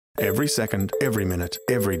Every second, every minute,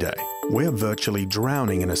 every day, we're virtually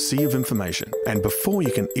drowning in a sea of information. And before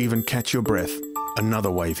you can even catch your breath,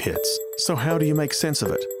 another wave hits. So how do you make sense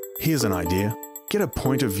of it? Here's an idea. Get a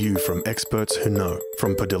point of view from experts who know.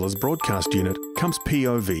 From Padilla's broadcast unit comes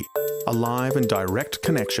POV, a live and direct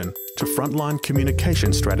connection to frontline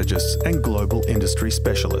communication strategists and global industry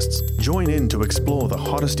specialists. Join in to explore the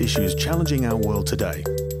hottest issues challenging our world today,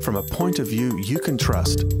 from a point of view you can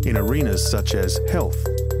trust in arenas such as health,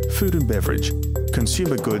 food and beverage,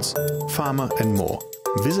 consumer goods, pharma and more.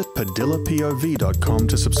 Visit PadillaPOV.com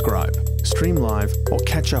to subscribe, stream live or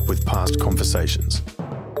catch up with past conversations.